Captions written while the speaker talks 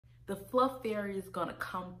The fluff fairy is gonna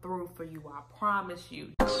come through for you, I promise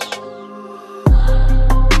you.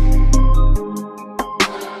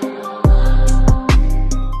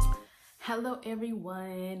 Hello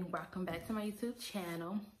everyone, welcome back to my YouTube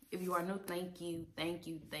channel. If you are new, thank you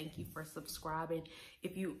for subscribing.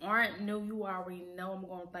 If you aren't new, you already know I'm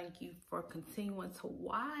gonna thank you for continuing to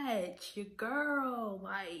watch your girl,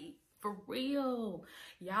 like for real.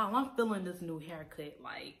 Y'all, I'm feeling this new haircut.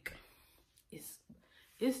 Like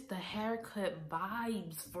it's the haircut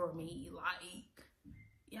vibes for me. Like,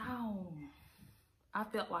 y'all, I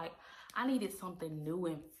felt like I needed something new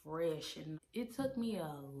and fresh, and it took me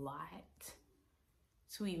a lot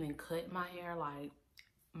to even cut my hair. Like,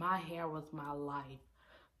 my hair was my life,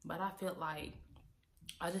 but I felt like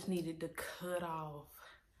I just needed to cut off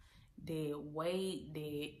dead weight,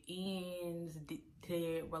 dead ends,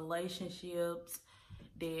 dead relationships,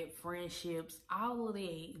 dead friendships, all of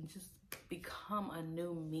that, and just become a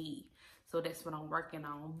new me. So that's what I'm working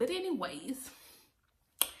on. But anyways,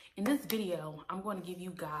 in this video, I'm going to give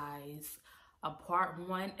you guys a part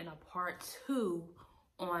 1 and a part 2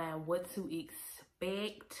 on what to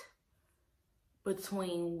expect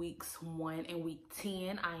between weeks 1 and week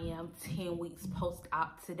 10. I am 10 weeks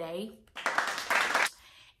post-op today,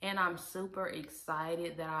 and I'm super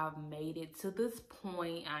excited that I've made it to this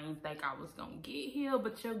point. I didn't think I was gonna get here,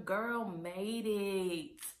 but your girl made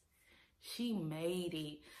it. She made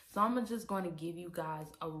it. So I'm just going to give you guys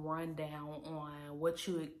a rundown on what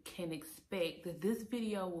you can expect. This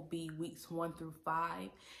video will be weeks 1 through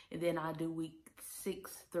 5, and then I do week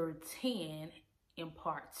 6 through 10 in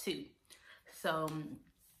part 2. So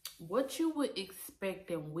what you would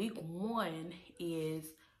expect in week 1 is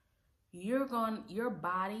your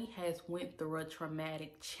body has went through a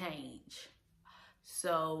traumatic change.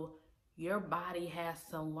 So your body has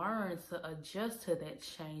to learn to adjust to that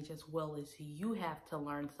change, as well as you have to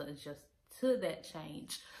learn to adjust to that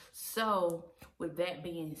change. So with that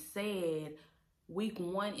being said, week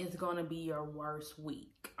 1 is going to be your worst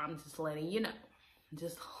week. I'm just letting you know.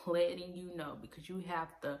 Just letting you know, because you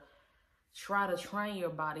have to try to train your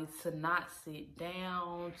body to not sit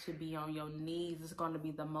down, to be on your knees. It's going to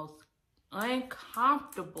be the most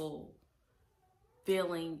uncomfortable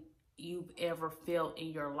feeling you've ever felt in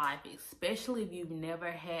your life, especially if you've never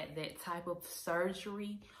had that type of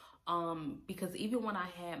surgery. Because even when I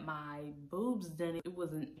had my boobs done, it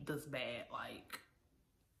wasn't this bad. Like,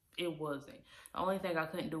 it wasn't. The only thing I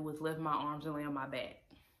couldn't do was lift my arms and lay on my back.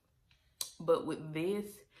 But with this,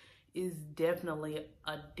 is definitely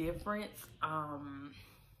a difference.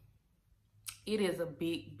 It is a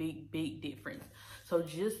big difference. So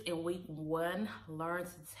just in week 1, learn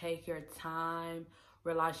to take your time.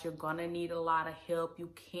 Realize you're gonna need a lot of help. You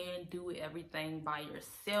can't do everything by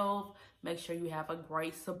yourself. Make sure you have a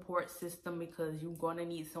great support system, because you're gonna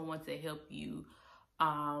need someone to help you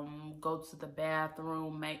go to the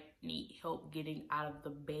bathroom, need help getting out of the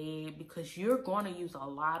bed, because you're gonna use a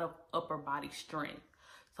lot of upper body strength.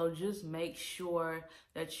 So just make sure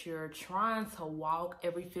that you're trying to walk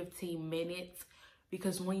every 15 minutes,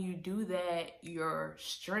 because when you do that, you're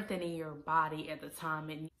strengthening your body at the time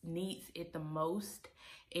it needs it the most.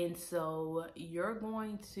 And so you're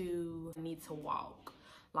going to need to walk.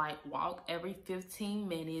 Like, walk every 15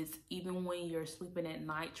 minutes. Even when you're sleeping at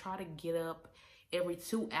night, try to get up every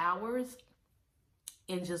 2 hours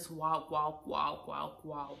and just walk.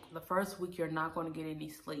 The first week, you're not going to get any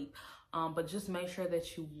sleep. But just make sure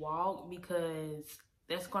that you walk, because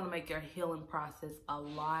that's going to make your healing process a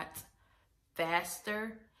lot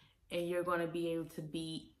faster, and you're going to be able to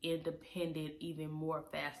be independent even more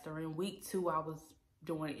faster. In week 2, I was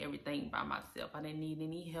doing everything by myself. I didn't need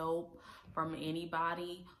any help from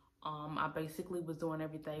anybody. I basically was doing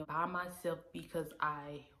everything by myself, because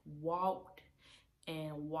I walked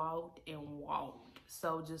and walked and walked.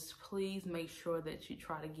 So just please make sure that you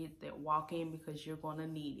try to get that walk in, because you're going to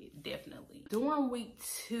need it, definitely. During week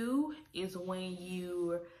 2 is when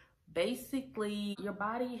you basically, your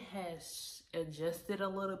body has adjusted a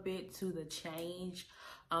little bit to the change.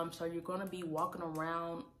 So you're going to be walking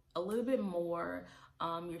around a little bit more.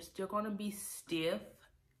 You're still going to be stiff.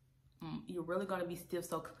 You're really going to be stiff.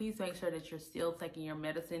 So please make sure that you're still taking your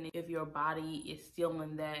medicine if your body is still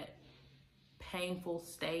in that painful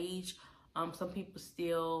stage. Some people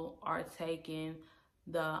still are taking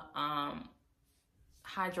the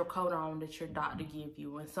hydrocodone that your doctor give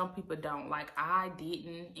you, and some people don't. Like, I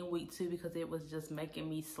didn't in week 2, because it was just making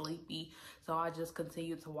me sleepy. So I just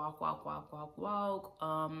continued to walk,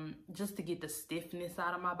 just to get the stiffness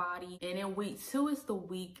out of my body. And in week 2 is the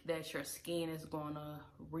week that your skin is gonna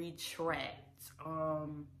retract.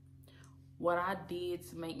 What I did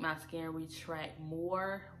to make my skin retract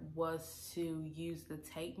more was to use the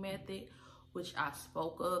tape method, which I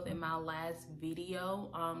spoke of in my last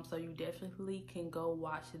video. So you definitely can go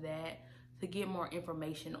watch that to get more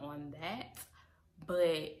information on that.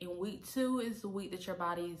 But in week 2 is the week that your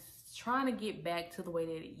body's trying to get back to the way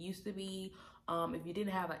that it used to be. If you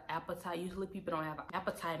didn't have an appetite, usually people don't have an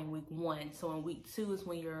appetite in week 1. So in week 2 is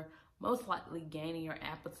when you're most likely gaining your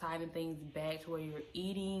appetite and things back to where you're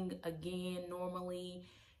eating again normally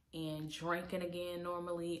and drinking again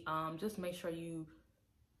normally. Just make sure you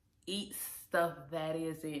eat stuff that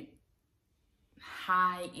isn't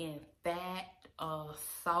high in fat,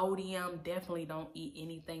 sodium. Definitely don't eat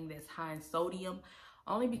anything that's high in sodium,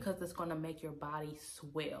 only because it's going to make your body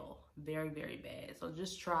swell very, very bad. So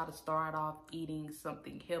just try to start off eating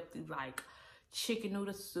something healthy like chicken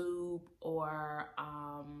noodle soup or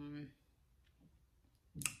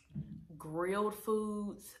grilled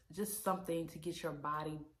foods, just something to get your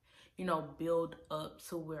body, you know, build up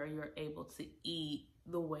to where you're able to eat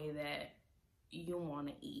the way that you want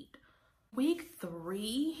to eat. Week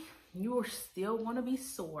 3, you are still going to be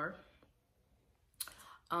sore,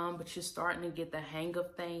 but you're starting to get the hang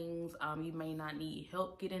of things. You may not need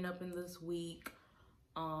help getting up in this week.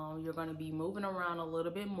 You're going to be moving around a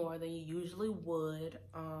little bit more than you usually would.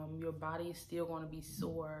 Your body is still going to be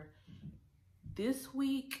sore. This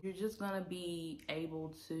week, you're just going to be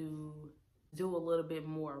able to do a little bit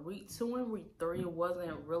more. Week 2 and week 3, it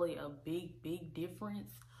wasn't really a big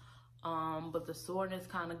difference. But the soreness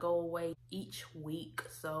kind of go away each week.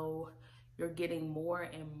 So you're getting more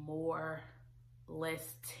and more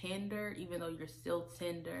less tender, even though you're still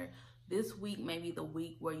tender. This week may be the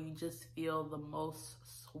week where you just feel the most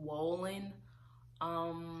swollen,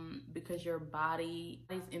 because your body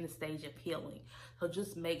is in the stage of healing. So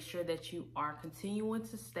just make sure that you are continuing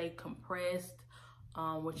to stay compressed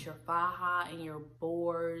with your faja and your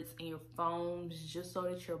boards and your foams, just so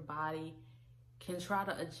that your body can try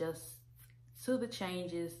to adjust to the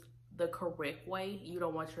changes the correct way. You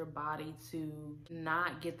don't want your body to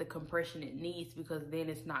not get the compression it needs, because then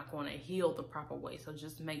it's not going to heal the proper way. So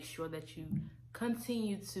just make sure that you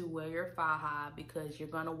continue to wear your faja, because you're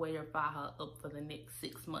going to wear your faja up for the next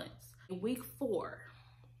 6 months. In week 4,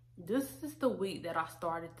 this is the week that I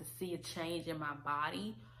started to see a change in my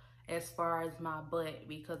body as far as my butt,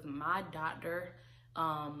 because my doctor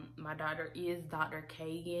is Dr.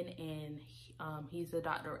 Kagan, and he's a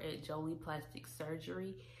doctor at Jolie Plastic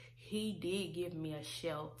Surgery. He did give me a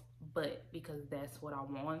shelf butt because that's what I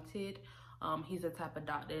wanted. He's the type of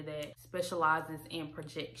doctor that specializes in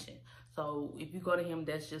projection. So if you go to him,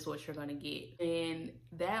 that's just what you're gonna get. And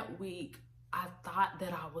that week, I thought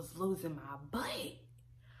that I was losing my butt.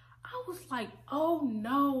 I was like, oh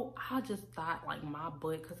no, I just thought like my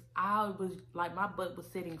butt, because I was like, my butt was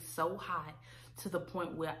sitting so high to the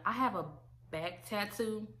point where I have a back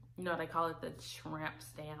tattoo. You know, they call it the tramp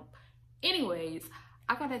stamp. Anyways,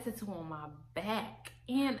 I got that tattoo on my back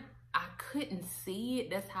and I couldn't see it.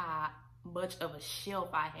 That's how much of a shelf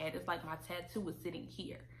I had. It's like my tattoo was sitting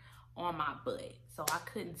here on my butt, so I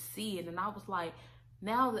couldn't see it. And I was like,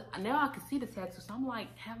 now I can see the tattoo. So I'm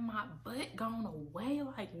like, have my butt gone away?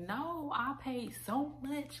 Like, no, I paid so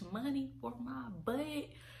much money for my butt,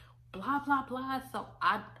 blah, blah, blah. So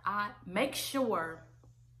I make sure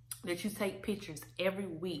that you take pictures every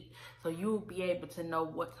week, so you'll be able to know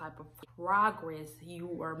what type of progress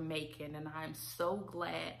you are making. And I'm so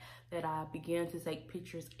glad that I began to take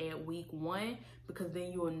pictures at week 1, because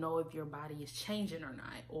then you will know if your body is changing or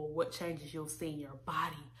not, or what changes you'll see in your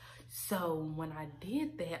body. So when I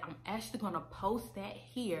did that, I'm actually gonna post that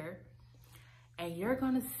here, and you're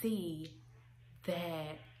gonna see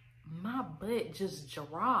that my butt just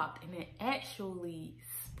dropped and it actually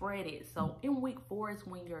spread it. So in week 4 is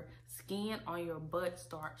when your skin on your butt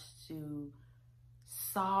starts to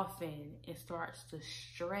soften and starts to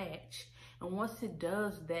stretch. And once it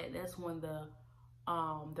does that, that's when the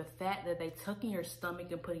fat that they tuck in your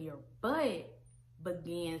stomach and put in your butt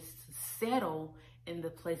begins to settle in the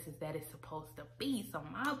places that it's supposed to be. So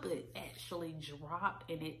my butt actually dropped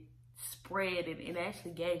and it spread, and it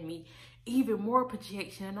actually gave me even more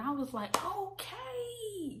projection. And I was like,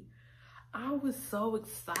 okay. I was so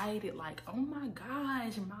excited, like, oh my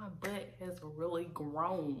gosh, my butt has really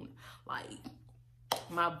grown. Like,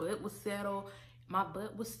 my butt was settled. My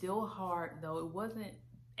butt was still hard though. It wasn't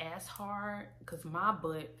as hard because my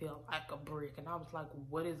butt felt like a brick, and I was like,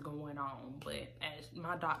 what is going on? But as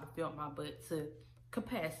my doctor felt my butt to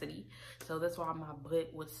capacity, so that's why my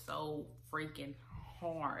butt was so freaking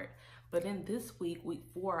hard. But in this week, week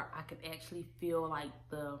 4, I could actually feel like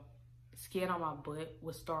the skin on my butt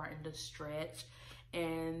was starting to stretch,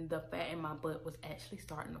 and the fat in my butt was actually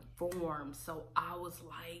starting to form. So I was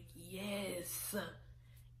like, yes,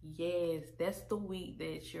 that's the week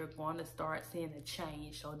that you're going to start seeing a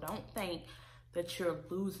change. So don't think that you're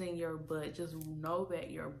losing your butt. Just know that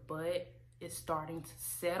your butt is starting to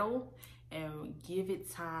settle, and give it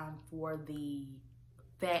time for the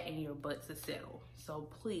fat in your butt to settle. So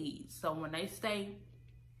please, so when they say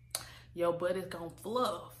your butt is gonna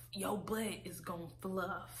fluff, your butt is gonna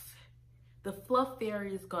fluff. The fluff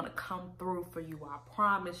fairy is gonna come through for you, I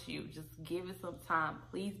promise you. Just give it some time.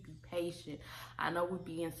 Please be patient. I know we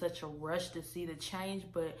be in such a rush to see the change,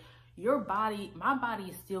 but your body, my body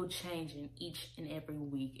is still changing each and every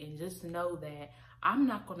week. And just know that I'm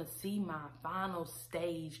not gonna see my final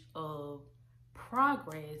stage of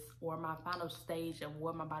progress or my final stage of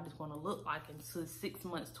what my body's gonna look like until 6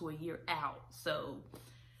 months to a year out. So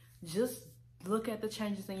just look at the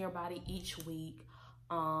changes in your body each week.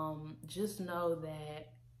 Just know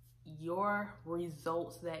that your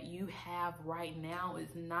results that you have right now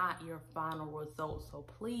is not your final result. So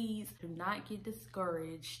please do not get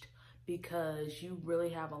discouraged, because you really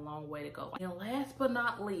have a long way to go. And last but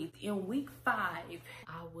not least, in week 5,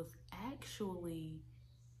 I was actually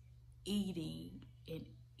eating and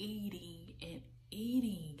eating and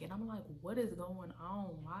eating. And I'm like, what is going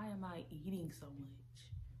on? Why am I eating so much?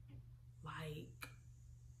 Like,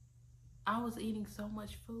 I was eating so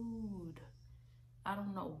much food. I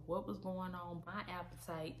don't know what was going on. My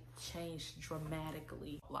appetite changed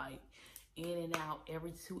dramatically. Like, in and out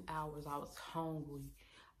every 2 hours, I was hungry.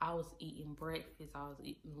 I was eating breakfast, I was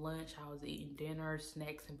eating lunch, I was eating dinner,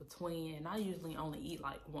 snacks in between. And I usually only eat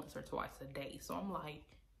like once or twice a day. So I'm like,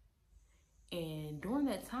 and during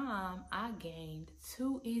that time, I gained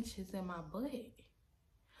 2 inches in my butt.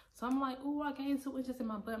 So I'm like, ooh, I gained 2 inches in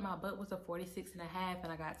my butt. My butt was a 46.5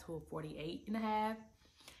 and I got to a 48.5.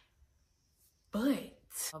 But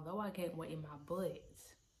although I gained weight in my butt,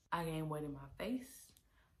 I gained weight in my face,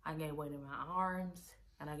 I gained weight in my arms,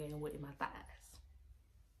 and I gained weight in my thighs.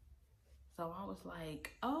 So I was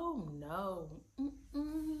like, oh no,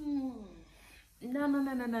 no.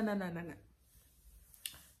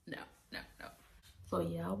 So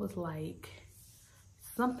yeah, I was like,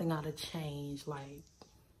 something gotta change, like,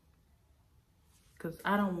 cause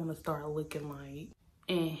I don't want to start looking like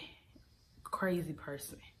crazy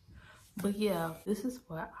person. But yeah, this is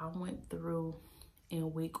what I went through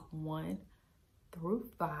in week 1 through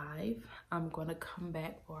 5. I'm gonna come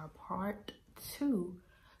back for a part 2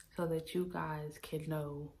 so that you guys can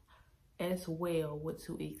know as well what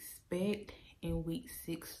to expect in week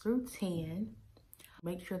 6 through 10.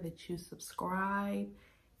 Make sure that you subscribe,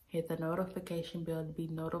 hit the notification bell to be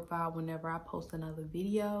notified whenever I post another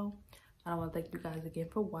video. I want to thank you guys again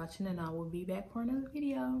for watching, and I will be back for another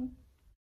video.